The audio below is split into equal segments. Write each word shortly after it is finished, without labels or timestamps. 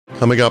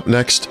Coming up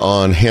next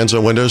on Hands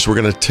on Windows, we're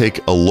going to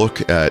take a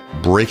look at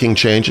breaking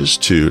changes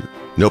to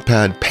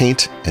Notepad,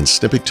 Paint, and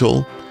Snipping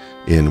Tool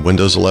in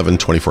Windows 11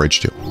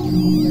 24H2.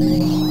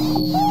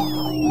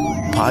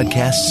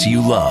 Podcasts you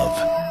love.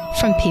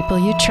 From people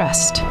you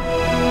trust.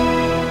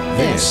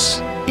 This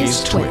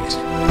is TWiT.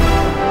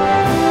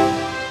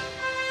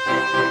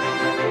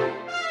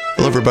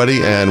 Hello,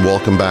 everybody, and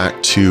welcome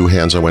back to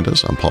Hands on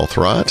Windows. I'm Paul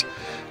Thurrott.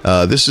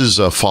 This is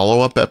a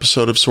follow-up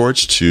episode of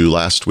sorts to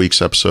last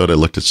week's episode. I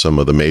looked at some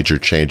of the major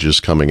changes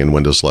coming in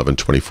Windows 11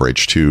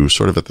 24H2,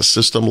 sort of at the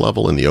system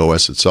level in the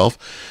OS itself.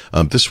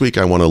 This week,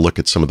 I want to look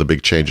at some of the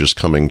big changes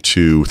coming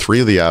to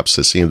three of the apps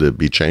that seem to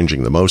be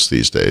changing the most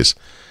these days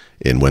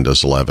in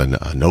Windows 11,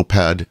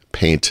 Notepad,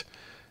 Paint,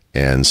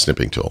 and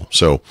Snipping Tool.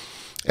 So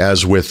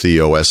as with the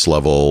OS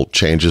level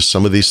changes,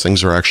 some of these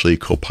things are actually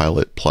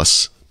Copilot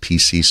Plus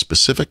PC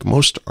specific.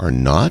 Most are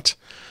not.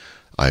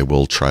 I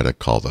will try to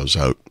call those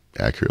out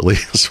accurately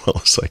as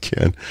well as I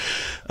can.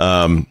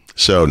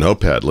 So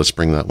Notepad, let's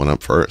bring that one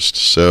up first.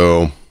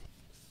 So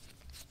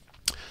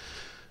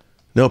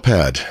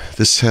Notepad,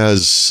 this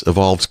has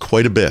evolved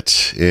quite a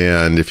bit.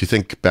 And if you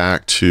think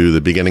back to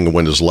the beginning of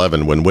Windows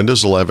 11, when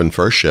Windows 11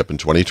 first shipped in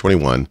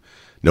 2021,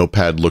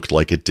 Notepad looked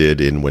like it did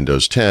in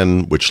Windows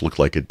 10, which looked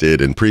like it did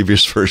in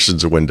previous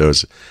versions of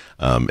Windows.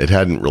 It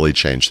hadn't really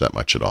changed that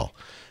much at all.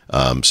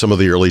 Some of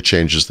the early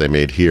changes they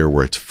made here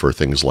were for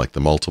things like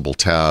the multiple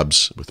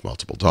tabs with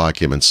multiple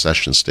documents,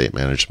 session state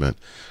management,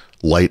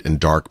 light and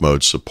dark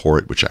mode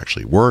support, which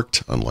actually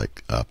worked,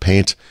 unlike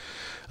Paint.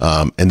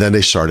 And then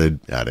they started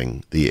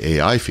adding the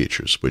AI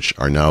features, which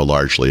are now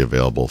largely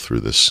available through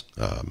this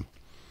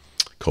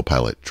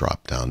Copilot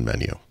drop-down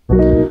menu.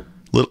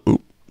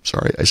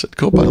 Sorry, I said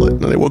Copilot,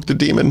 and I woke the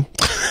demon.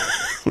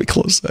 Let me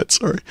close that,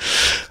 sorry.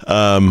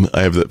 I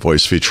have that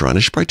voice feature on.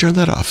 I should probably turn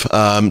that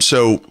off.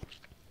 So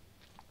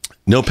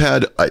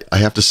Notepad, I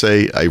have to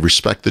say, I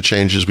respect the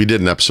changes. We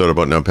did an episode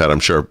about Notepad, I'm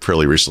sure,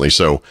 fairly recently.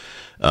 So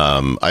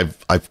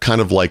I've kind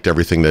of liked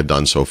everything they've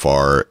done so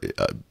far.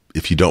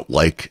 If you don't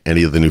like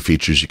any of the new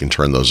features, you can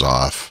turn those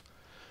off.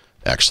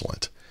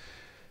 Excellent.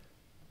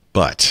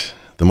 But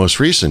the most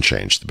recent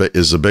change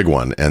is a big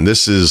one, and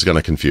this is going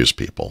to confuse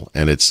people.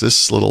 And it's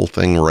this little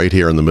thing right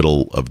here in the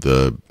middle of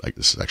this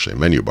is actually a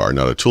menu bar,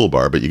 not a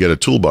toolbar, but you get a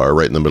toolbar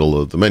right in the middle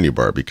of the menu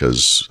bar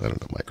because, I don't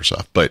know,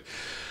 Microsoft. But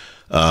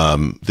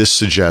this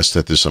suggests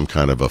that there's some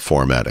kind of a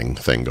formatting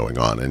thing going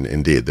on. And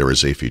indeed, there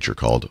is a feature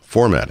called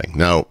formatting.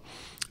 Now,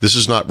 this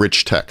is not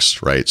rich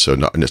text, right? So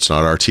it's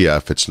not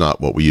RTF. It's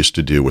not what we used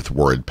to do with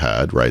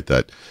WordPad, right?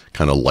 That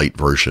kind of light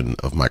version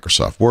of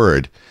Microsoft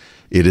Word.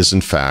 It is,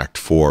 in fact,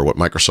 for what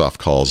Microsoft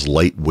calls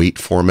lightweight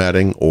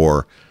formatting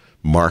or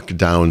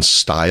markdown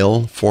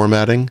style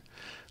formatting.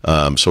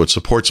 So it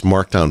supports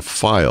markdown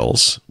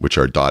files, which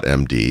are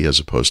 .md as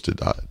opposed to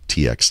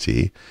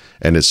 .txt.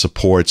 And it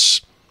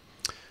supports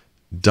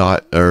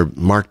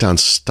markdown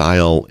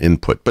style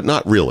input, but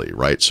not really,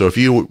 right? So if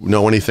you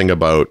know anything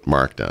about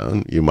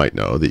markdown, you might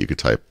know that you could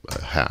type a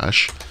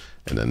hash,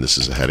 and then this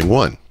is a heading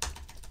 1.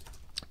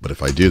 But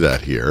if I do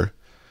that here,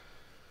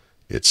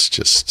 it's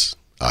just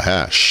a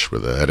hash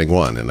with a heading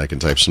 1, and I can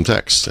type some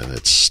text, and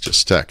it's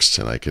just text.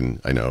 And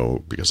I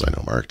know because I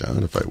know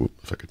markdown, if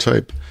I could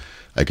type,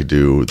 I could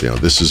do,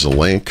 this is a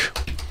link,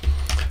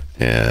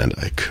 and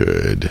I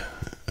could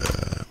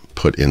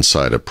put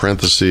inside of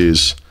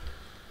parentheses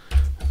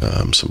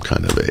some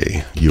kind of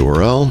a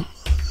URL,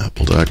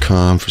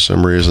 apple.com for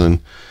some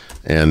reason.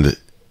 And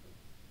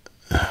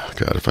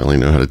God, if I only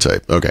know how to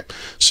type. Okay.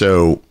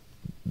 So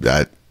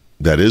that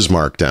is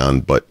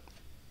Markdown, but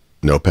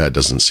Notepad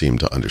doesn't seem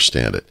to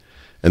understand it.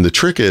 And the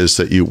trick is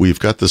that we've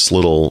got this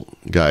little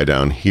guy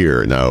down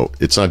here. Now,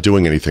 it's not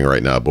doing anything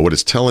right now, but what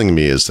it's telling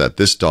me is that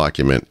this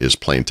document is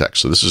plain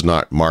text. So this is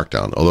not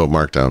Markdown, although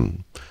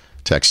Markdown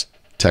text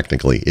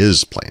technically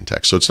is plain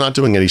text. So it's not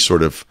doing any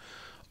sort of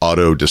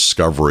auto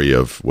discovery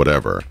of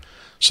whatever.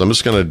 So I'm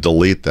just going to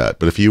delete that.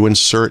 But if you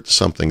insert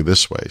something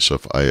this way, so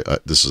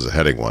if this is a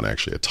heading 1,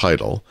 actually a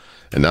title,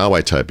 and now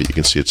I type it, you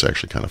can see it's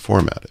actually kind of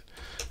formatted.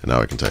 And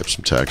now I can type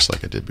some text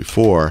like I did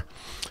before.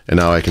 And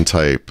now I can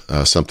type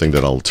something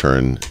that I'll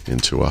turn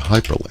into a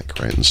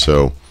hyperlink, right? And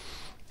so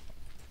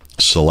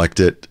select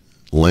it,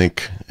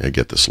 link, I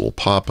get this little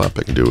pop-up.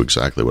 I can do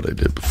exactly what I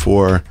did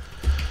before.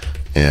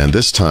 And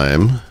this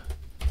time,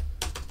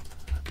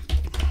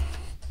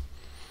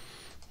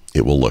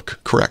 it will look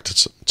correct.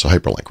 It's a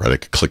hyperlink, right? I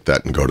could click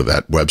that and go to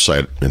that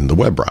website in the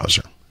web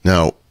browser.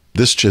 Now,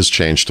 this just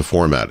changed to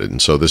formatted,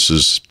 and so this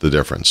is the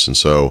difference. And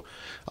so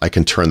I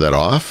can turn that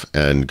off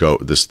and go,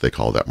 they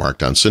call that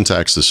markdown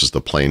syntax. This is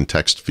the plain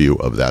text view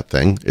of that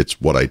thing.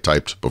 It's what I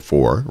typed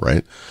before,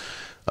 right?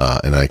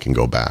 And I can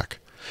go back.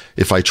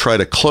 If I try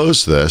to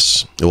close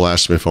this, it will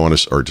ask me if I want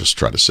to, or just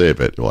try to save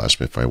it. It will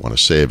ask me if I want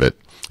to save it.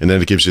 And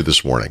then it gives you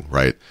this warning,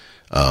 right?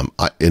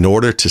 In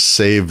order to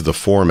save the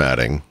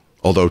formatting,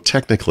 although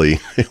technically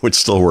it would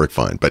still work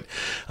fine, but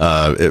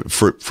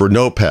for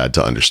Notepad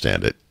to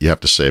understand it, you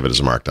have to save it as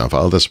a markdown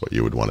file. That's what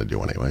you would want to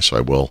do anyway. So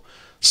I will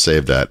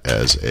save that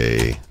as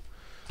a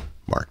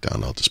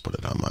markdown. I'll just put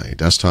it on my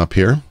desktop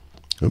here.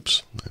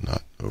 Oops, did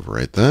not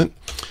overwrite that.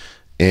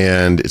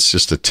 And it's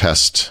just a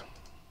test.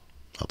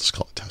 I'll just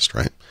call it test,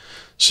 right?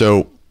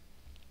 So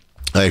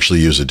I actually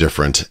use a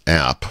different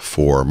app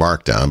for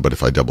Markdown, but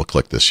if I double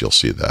click this, you'll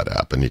see that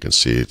app, and you can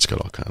see it's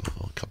got all kind of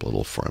a couple of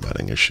little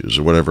formatting issues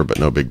or whatever, but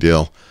no big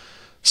deal.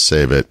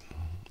 Save it.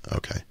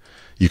 Okay.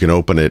 You can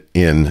open it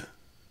in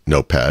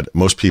Notepad.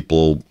 Most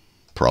people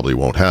probably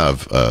won't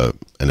have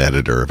an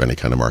editor of any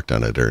kind of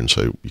Markdown editor, and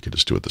so you could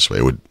just do it this way.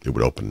 It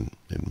would open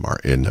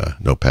in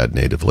Notepad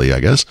natively, I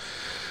guess,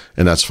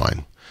 and that's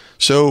fine.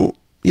 So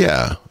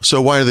yeah.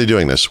 So why are they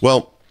doing this?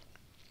 Well,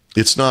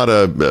 it's not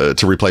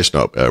to replace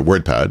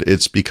WordPad.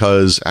 It's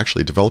because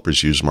actually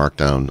developers use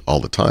Markdown all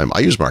the time. I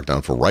use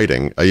Markdown for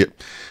writing. I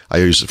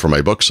use it for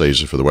my books. I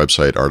use it for the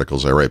website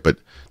articles I write. But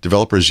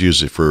developers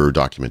use it for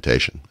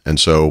documentation. And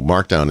so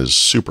Markdown is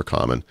super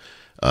common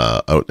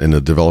out in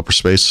the developer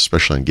space,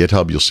 especially on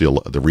GitHub. You'll see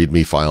the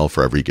README file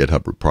for every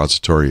GitHub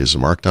repository is a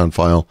Markdown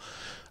file.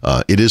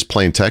 It is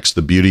plain text.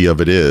 The beauty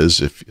of it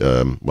is,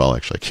 well,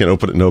 actually, I can't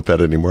open it in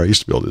Notepad anymore. I used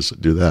to be able to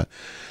do that.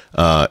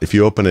 If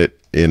you open it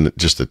in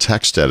just a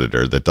text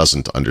editor that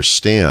doesn't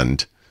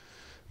understand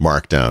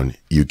Markdown,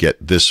 you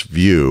get this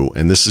view,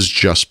 and this is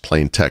just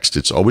plain text.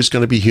 It's always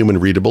going to be human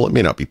readable. It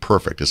may not be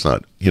perfect. It's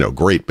not,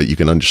 great, but you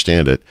can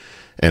understand it,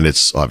 and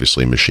it's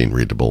obviously machine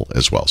readable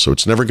as well. So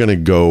it's never going to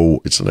go.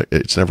 It's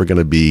never going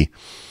to be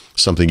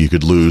something you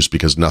could lose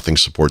because nothing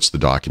supports the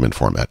document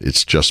format.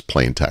 It's just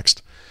plain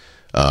text.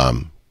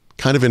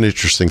 Kind of an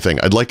interesting thing.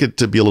 I'd like it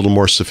to be a little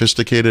more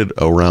sophisticated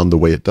around the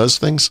way it does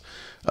things.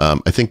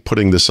 I think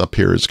putting this up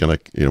here is going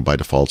to, by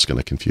default, it's going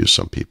to confuse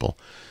some people.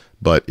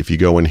 But if you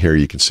go in here,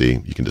 you can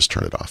see, you can just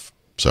turn it off.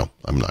 So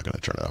I'm not going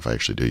to turn it off. I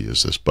actually do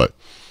use this, but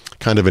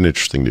kind of an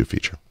interesting new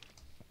feature.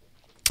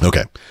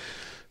 Okay.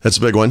 That's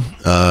a big one.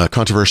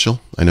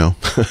 Controversial, I know.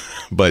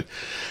 But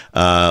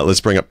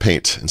let's bring up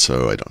Paint. And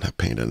so I don't have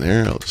Paint in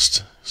there. I'll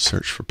just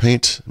search for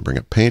Paint and bring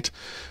up Paint.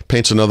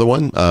 Paint's another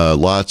one.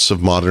 Lots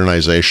of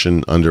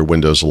modernization under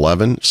Windows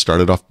 11.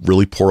 Started off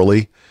really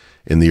poorly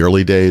in the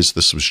early days.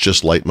 This was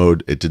just light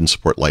mode. It didn't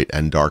support light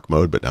and dark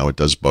mode, but now it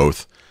does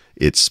both.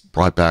 It's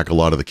brought back a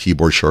lot of the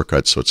keyboard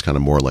shortcuts, so it's kind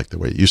of more like the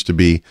way it used to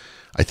be.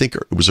 I think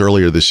it was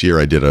earlier this year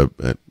I did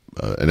an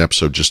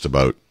episode just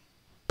about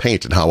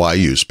Paint and how I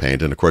use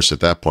Paint. And of course, at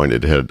that point,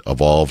 it had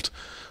evolved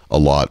a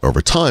lot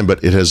over time,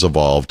 but it has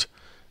evolved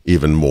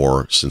even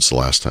more since the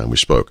last time we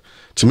spoke.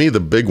 To me, the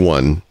big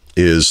one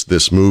is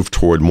this move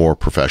toward more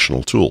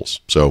professional tools.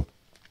 So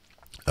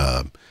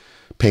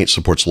Paint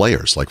supports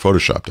layers like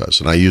Photoshop does.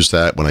 And I use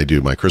that when I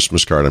do my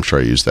Christmas card. I'm sure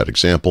I used that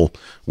example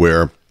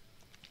where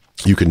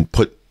you can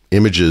put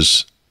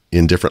images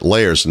in different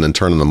layers and then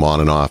turn them on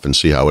and off and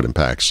see how it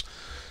impacts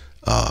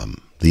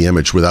the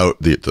image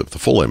without the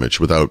full image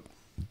without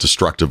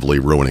destructively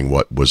ruining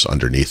what was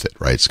underneath it,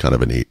 right? It's kind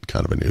of a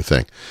new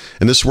thing.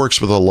 And this works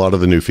with a lot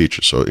of the new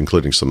features, so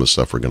including some of the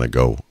stuff we're going to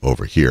go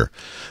over here.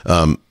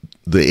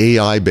 The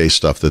AI-based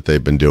stuff that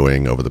they've been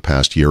doing over the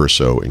past year or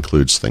so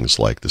includes things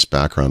like this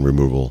background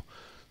removal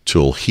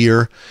tool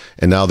here.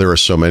 And now there are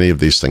so many of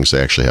these things,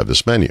 they actually have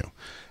this menu.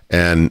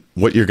 And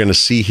what you're going to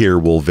see here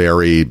will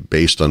vary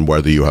based on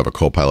whether you have a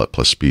Copilot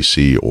Plus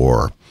PC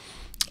or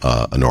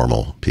a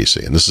normal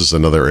PC. And this is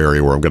another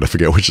area where I'm going to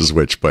forget which is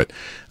which, but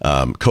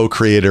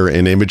Co-Creator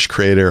and Image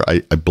Creator,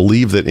 I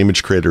believe that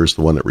Image Creator is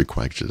the one that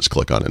requires, just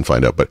click on it and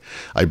find out. But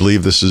I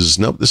believe does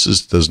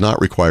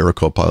not require a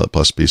Copilot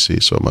Plus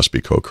PC, so it must be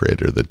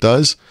Co-Creator that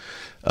does.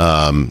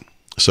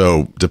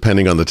 So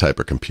depending on the type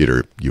of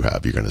computer you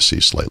have, you're going to see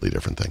slightly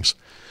different things.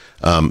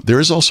 There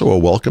is also a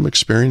welcome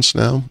experience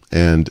now,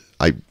 and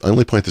I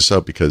only point this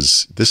out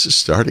because this is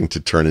starting to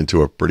turn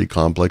into a pretty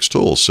complex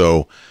tool.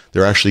 So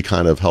they're actually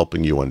kind of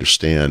helping you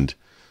understand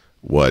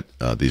what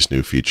these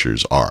new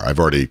features are. I've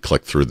already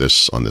clicked through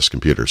this on this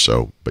computer,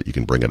 but you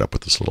can bring it up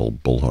with this little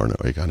bullhorn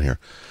icon here.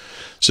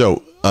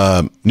 So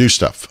new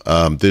stuff.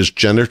 There's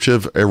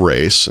generative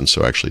erase, and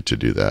so actually to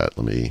do that,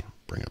 let me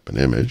bring up an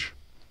image.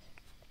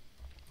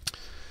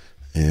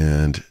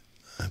 And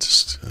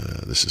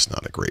this is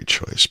not a great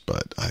choice,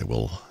 but I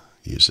will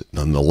use it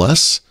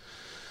nonetheless.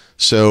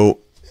 So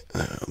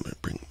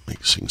let me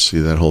make so you can see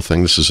that whole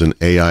thing. This is an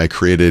AI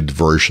created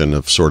version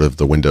of sort of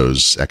the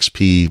Windows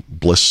XP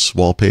Bliss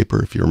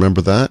wallpaper, if you remember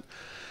that.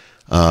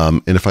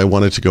 And if I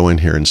wanted to go in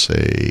here and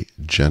say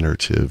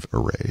generative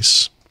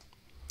erase,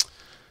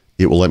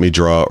 it will let me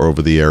draw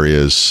over the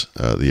areas,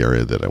 the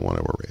area that I want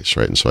to erase,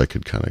 right? And so I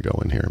could kind of go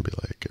in here and be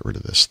like, get rid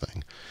of this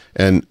thing.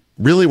 And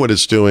really what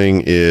it's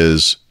doing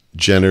is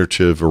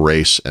generative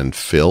erase and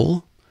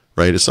fill,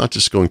 right? It's not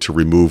just going to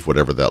remove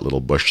whatever that little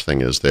bush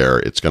thing is there.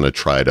 It's going to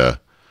try to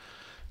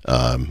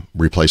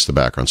replace the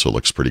background so it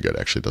looks pretty good.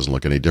 Actually, it doesn't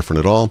look any different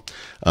at all.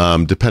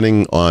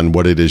 Depending on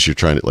what it is you're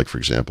trying to, like, for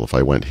example, if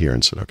I went here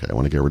and said, okay, I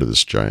want to get rid of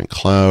this giant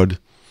cloud,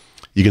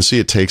 you can see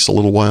it takes a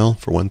little while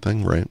for one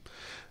thing, right?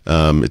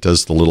 It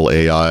does the little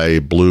AI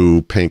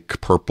blue, pink,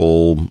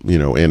 purple,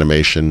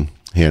 animation,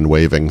 hand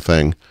waving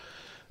thing.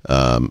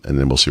 And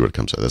then we'll see what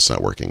comes out. That's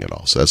not working at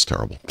all. So that's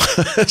terrible.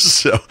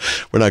 So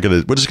we're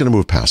just going to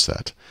move past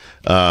that.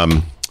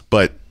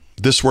 But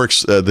this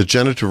works. The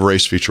generative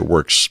erase feature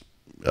works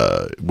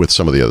with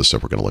some of the other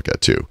stuff we're going to look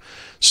at too.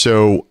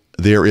 So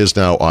there is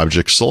now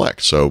object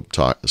select. So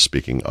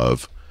speaking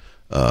of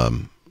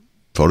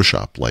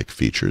Photoshop-like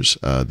features,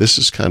 this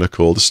is kind of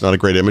cool. This is not a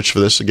great image for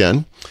this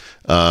again,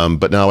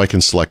 but now I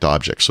can select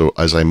objects. So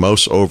as I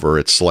mouse over,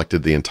 it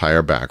selected the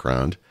entire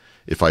background.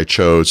 If I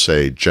chose,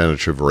 say,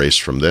 generative erase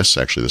from this,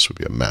 actually this would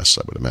be a mess,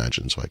 I would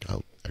imagine. So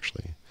I'll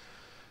actually,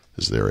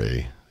 is there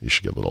you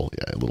should get a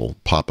little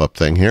pop-up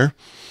thing here.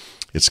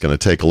 It's going to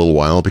take a little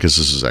while because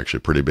this is actually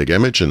a pretty big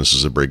image, and this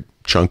is a big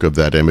chunk of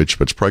that image,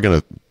 but it's probably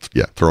going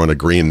to, throw in a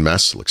green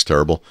mess. It looks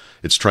terrible.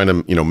 It's trying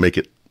to, make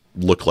it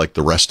look like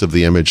the rest of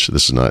the image.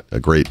 This is not a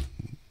great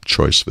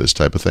choice for this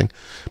type of thing.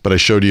 But I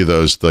showed you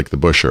those, like the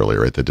bush earlier,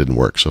 right? That didn't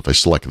work. So if I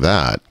select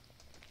that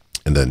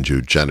and then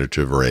do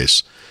generative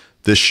erase,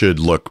 this should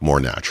look more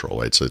natural,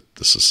 right? So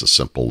this is a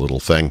simple little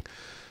thing.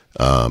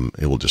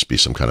 It will just be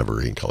some kind of a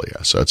green color.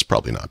 Yeah. So it's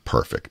probably not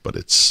perfect, but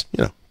it's,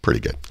 pretty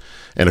good.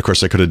 And of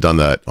course I could have done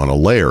that on a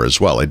layer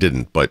as well. I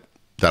didn't, but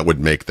that would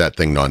make that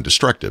thing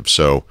non-destructive.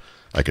 So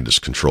I can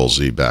just Control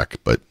Z back,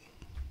 but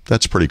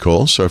that's pretty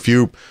cool. So if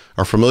you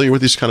are familiar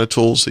with these kind of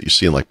tools that you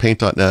see in like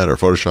Paint.net or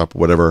Photoshop or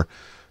whatever,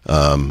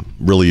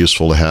 really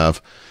useful to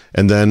have.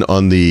 And then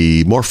on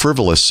the more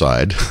frivolous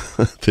side,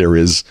 there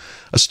is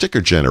a sticker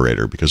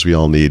generator because we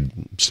all need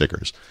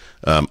stickers.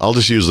 I'll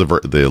just use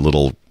the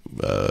little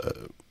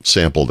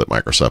sample that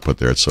Microsoft put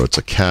there. So it's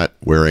a cat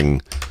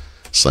wearing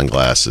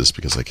sunglasses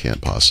because I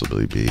can't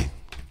possibly be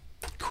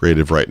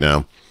creative right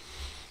now.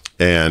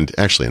 And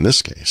actually, in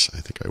this case, I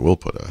think I'll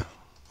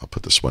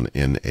put this one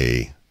in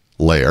a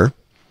layer.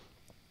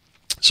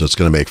 So it's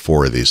going to make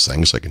 4 of these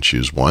things. I can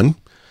choose one.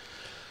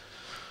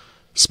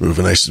 It's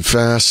moving nice and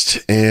fast.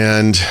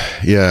 And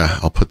yeah,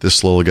 I'll put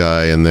this little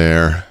guy in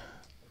there.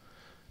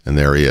 And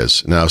there he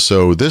is. Now,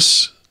 so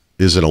this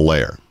is in a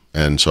layer.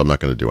 And so I'm not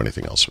going to do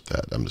anything else with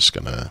that. I'm just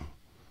going to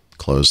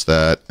close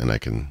that and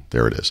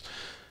there it is.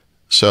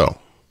 So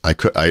I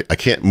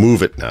can't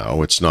move it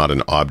now. It's not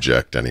an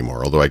object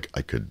anymore, although I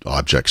could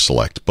object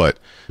select, but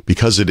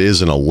because it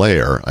is in a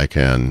layer, I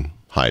can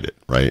hide it,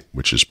 right?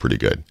 Which is pretty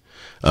good.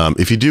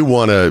 If you do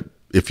want to,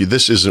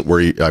 this isn't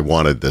where I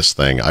wanted this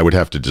thing, I would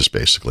have to just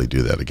basically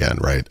do that again,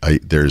 right?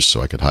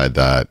 So I could hide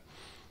that.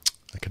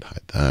 I could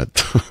hide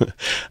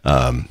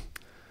that.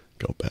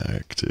 Go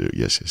back to,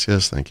 yes,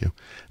 thank you.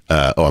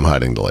 I'm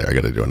hiding the layer. I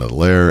got to do another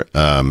layer.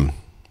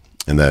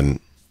 And then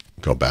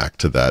go back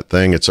to that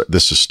thing.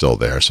 This is still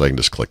there, so I can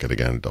just click it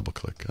again, double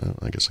click.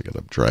 I guess I got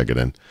to drag it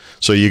in.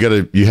 So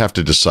you have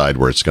to decide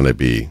where it's going to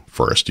be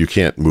first. You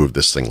can't move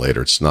this thing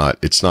later. It's not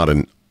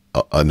an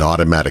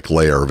automatic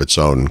layer of its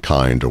own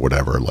kind or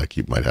whatever, like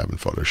you might have in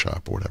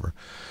Photoshop or whatever.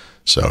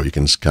 So you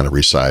can kind of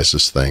resize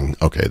this thing.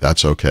 Okay,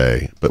 that's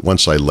okay. But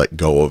once I let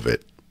go of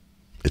it,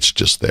 it's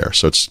just there.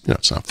 So it's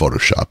it's not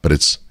Photoshop, but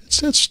it's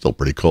still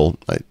pretty cool.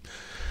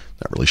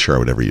 Not really sure I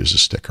would ever use a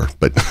sticker,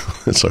 but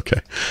it's okay.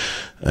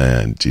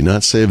 And do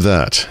not save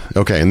that.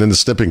 Okay, and then the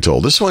Snipping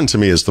Tool. This one to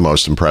me is the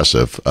most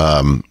impressive.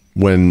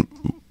 When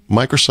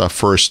Microsoft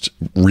first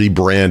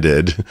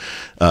rebranded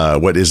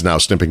what is now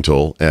Snipping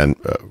Tool, and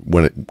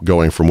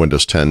going from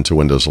Windows 10 to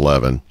Windows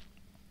 11,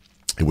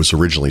 it was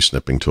originally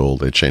Snipping Tool.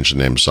 They changed the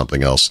name to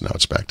something else. Now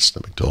it's back to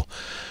Snipping Tool.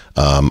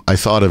 I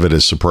thought of it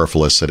as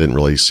superfluous. I didn't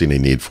really see any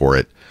need for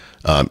it.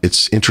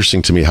 It's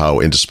interesting to me how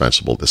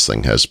indispensable this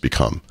thing has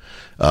become.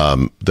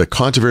 The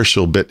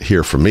controversial bit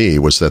here for me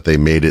was that they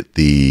made it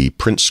the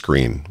print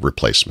screen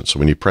replacement. So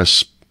when you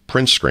press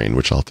print screen,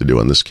 which I'll have to do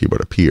on this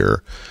keyboard up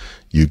here,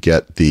 you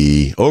get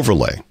the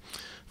overlay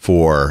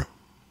for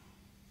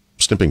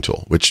Snipping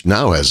Tool, which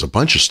now has a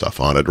bunch of stuff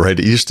on it, right?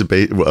 It used to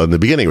be, well, in the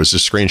beginning, it was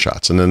just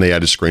screenshots, and then they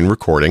added screen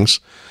recordings.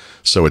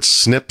 So it's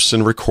snips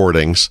and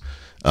recordings.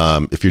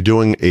 If you're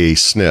doing a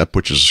snip,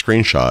 which is a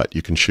screenshot,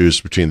 you can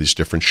choose between these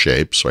different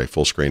shapes, so a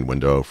full screen,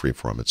 window,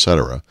 freeform,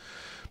 etc.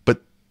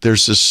 But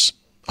there's this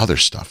other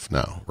stuff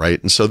now,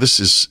 right? And so this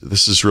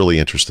is really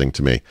interesting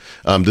to me.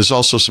 There's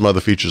also some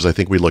other features I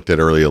think we looked at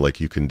earlier, like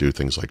you can do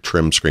things like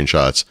trim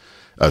screenshots,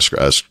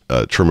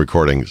 trim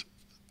recordings,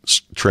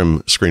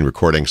 trim screen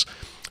recordings.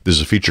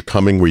 There's a feature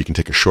coming where you can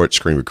take a short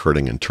screen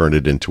recording and turn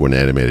it into an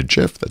animated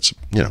GIF. That's,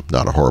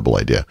 not a horrible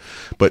idea.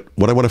 But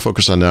what I want to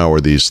focus on now are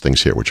these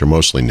things here, which are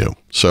mostly new.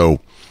 So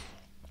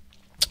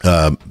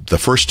the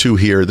first two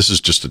here, this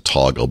is just a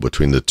toggle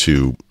between the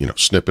two,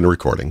 snip and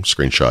recording,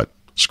 screenshot,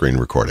 screen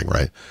recording,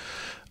 right?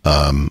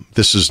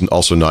 This is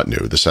also not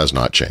new. This has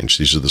not changed.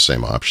 These are the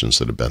same options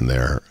that have been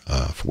there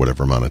for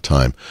whatever amount of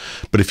time.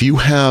 But if you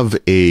have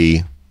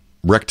a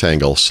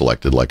rectangle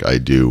selected like I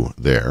do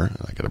there,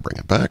 I got to bring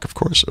it back, of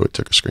course. So it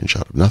took a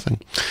screenshot of nothing.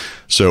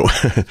 So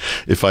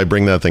if I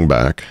bring that thing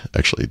back,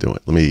 actually do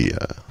it. Let me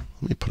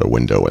put a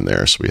window in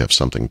there so we have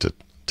something to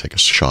take a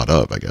shot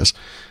of, I guess.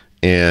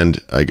 And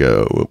I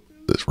go,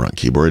 this wrong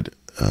keyboard,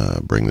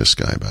 bring this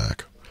guy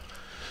back.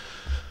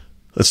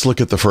 Let's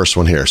look at the first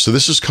one here. So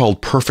this is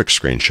called Perfect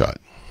Screenshot.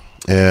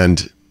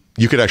 And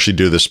you could actually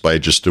do this by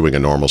just doing a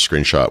normal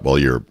screenshot while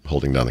you're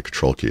holding down the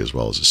control key as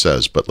well as it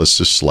says, but let's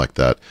just select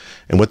that.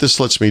 And what this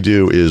lets me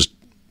do is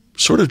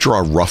sort of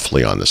draw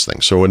roughly on this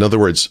thing. So in other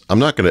words,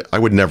 I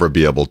would never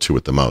be able to,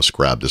 with the mouse,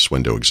 grab this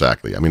window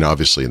exactly. I mean,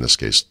 obviously in this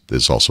case,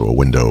 there's also a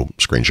window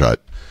screenshot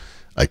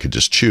I could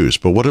just choose.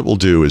 But what it will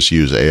do is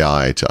use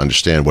AI to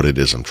understand what it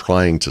is I'm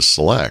trying to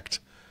select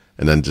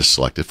and then just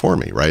select it for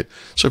me, right?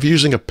 So if you're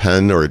using a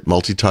pen or a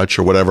multi-touch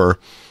or whatever,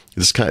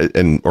 this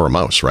or a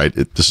mouse, right?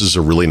 This is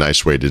a really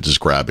nice way to just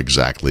grab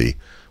exactly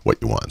what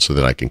you want so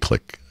that I can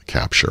click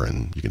capture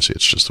and you can see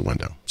it's just the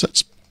window. So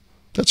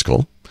that's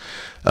cool.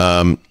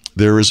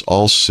 There is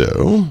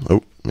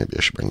also, maybe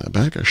I should bring that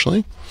back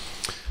actually.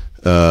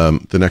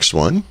 The next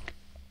one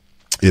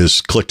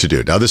is click to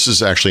do. Now this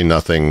is actually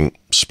nothing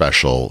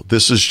special.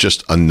 This is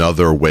just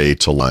another way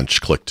to launch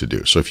click to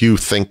do. So if you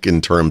think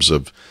in terms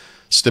of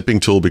Snipping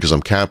Tool, because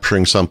I'm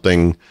capturing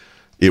something,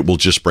 it will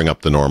just bring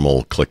up the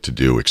normal click to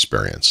do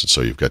experience. And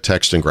so you've got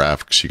text and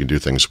graphics you can do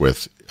things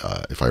with.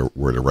 If I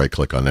were to right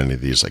click on any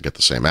of these, I get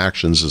the same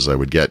actions as I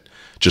would get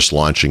just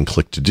launching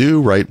click to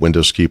do, right?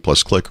 Windows key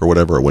plus click or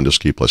whatever, or Windows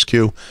key plus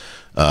Q.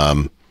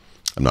 I'm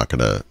not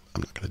gonna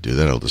do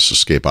that. I'll just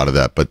escape out of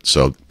that. But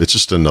so it's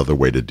just another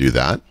way to do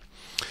that.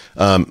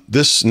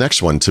 This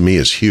next one to me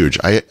is huge.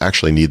 I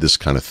actually need this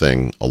kind of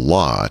thing a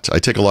lot. I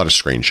take a lot of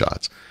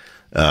screenshots.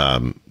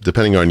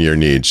 Depending on your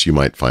needs, you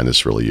might find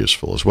this really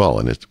useful as well.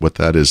 And what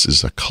that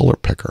is a color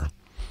picker.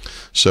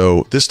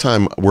 So this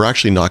time we're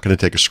actually not going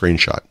to take a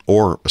screenshot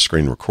or a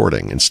screen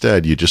recording.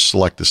 Instead, you just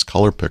select this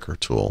color picker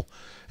tool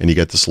and you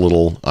get this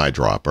little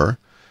eyedropper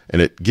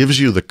and it gives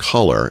you the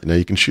color. Now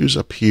you can choose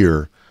up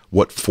here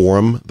what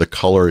form the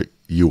color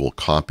you will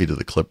copy to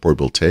the clipboard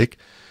will take.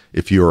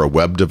 If you're a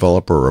web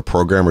developer or a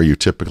programmer, you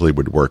typically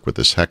would work with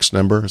this hex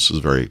number. This is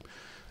very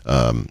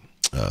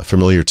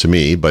familiar to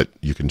me, but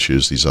you can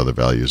choose these other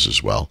values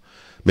as well.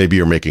 Maybe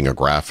you're making a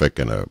graphic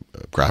in a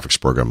graphics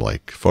program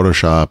like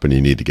Photoshop and you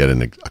need to get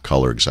in a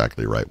color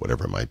exactly right,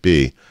 whatever it might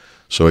be.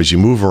 So as you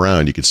move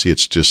around, you can see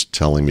it's just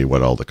telling me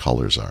what all the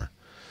colors are.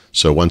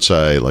 So once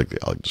I'll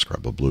just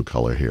grab a blue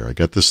color here. I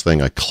get this thing,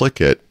 I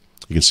click it,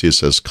 you can see it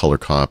says color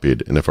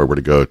copied. And if I were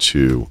to go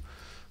to,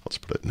 let's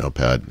put it in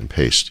Notepad and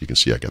paste, you can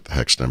see I got the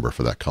hex number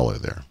for that color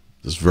there.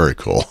 This is very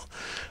cool.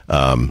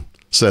 So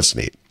that's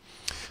neat.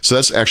 So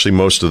that's actually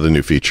most of the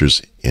new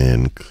features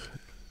in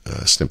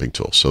Snipping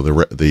Tool. So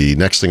the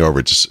next thing over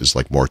is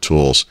like more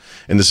tools,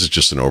 and this is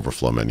just an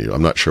overflow menu.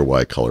 I'm not sure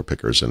why color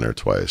picker is in there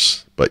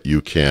twice, but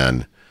you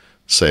can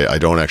say, I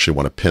don't actually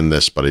want to pin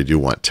this, but I do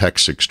want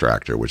text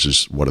extractor, which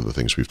is one of the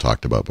things we've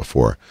talked about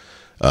before.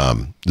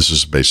 This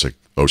is basic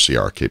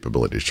OCR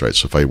capabilities, right?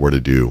 So if I were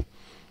to do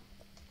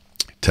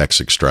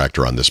text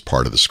extractor on this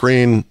part of the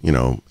screen,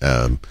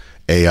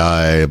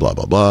 AI, blah,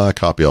 blah, blah,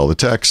 copy all the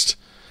text.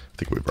 I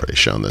think we've already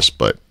shown this,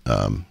 but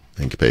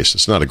ink paste.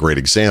 It's not a great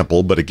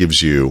example, but it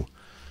gives you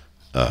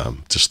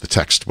just the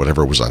text,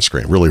 whatever was on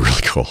screen. Really,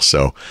 really cool.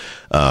 So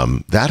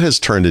that has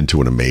turned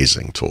into an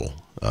amazing tool,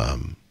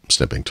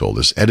 Snipping Tool.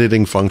 There's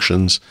editing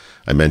functions.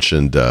 I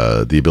mentioned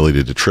the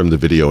ability to trim the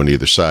video on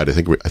either side. I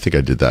think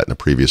I did that in a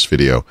previous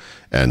video.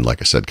 And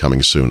like I said,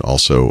 coming soon,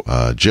 also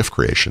GIF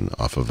creation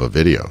off of a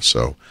video.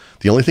 So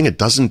the only thing it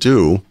doesn't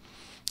do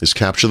is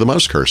capture the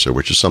mouse cursor,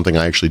 which is something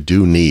I actually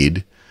do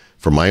need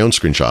for my own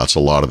screenshots a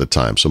lot of the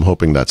time. So I'm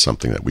hoping that's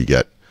something that we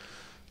get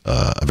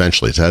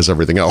eventually. It has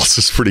everything else.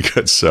 It's pretty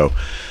good. So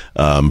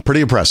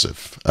pretty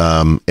impressive.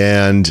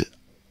 And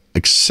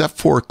except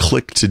for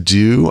click to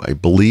do, I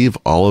believe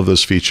all of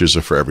those features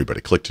are for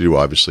everybody. Click to do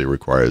obviously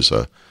requires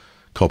a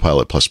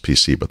Copilot plus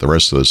PC, but the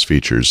rest of those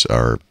features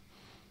are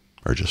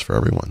just for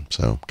everyone.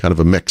 So kind of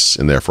a mix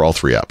in there for all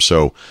three apps.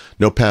 So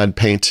Notepad,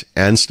 Paint,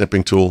 and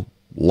Snipping Tool,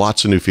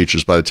 lots of new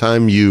features. By the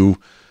time you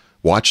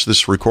watch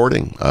this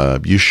recording,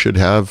 you should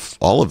have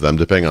all of them,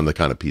 depending on the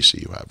kind of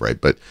PC you have, right?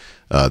 But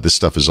this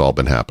stuff has all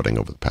been happening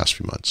over the past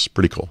few months.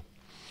 Pretty cool.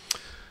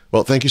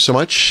 Well, thank you so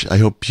much. I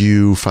hope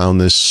you found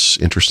this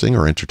interesting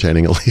or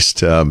entertaining, at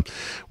least.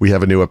 We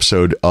have a new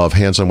episode of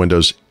Hands on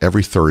Windows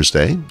every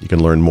Thursday. You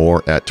can learn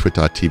more at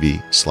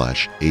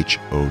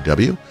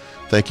twit.tv/HOW.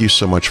 Thank you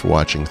so much for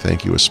watching.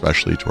 Thank you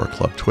especially to our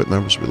Club TWiT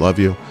members. We love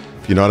you.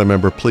 If you're not a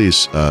member,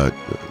 please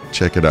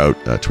check it out,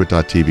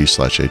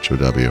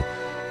 twit.tv/HOW,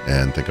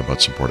 and think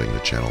about supporting the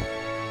channel.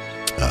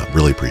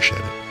 Really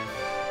appreciate it.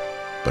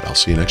 But I'll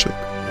see you next week.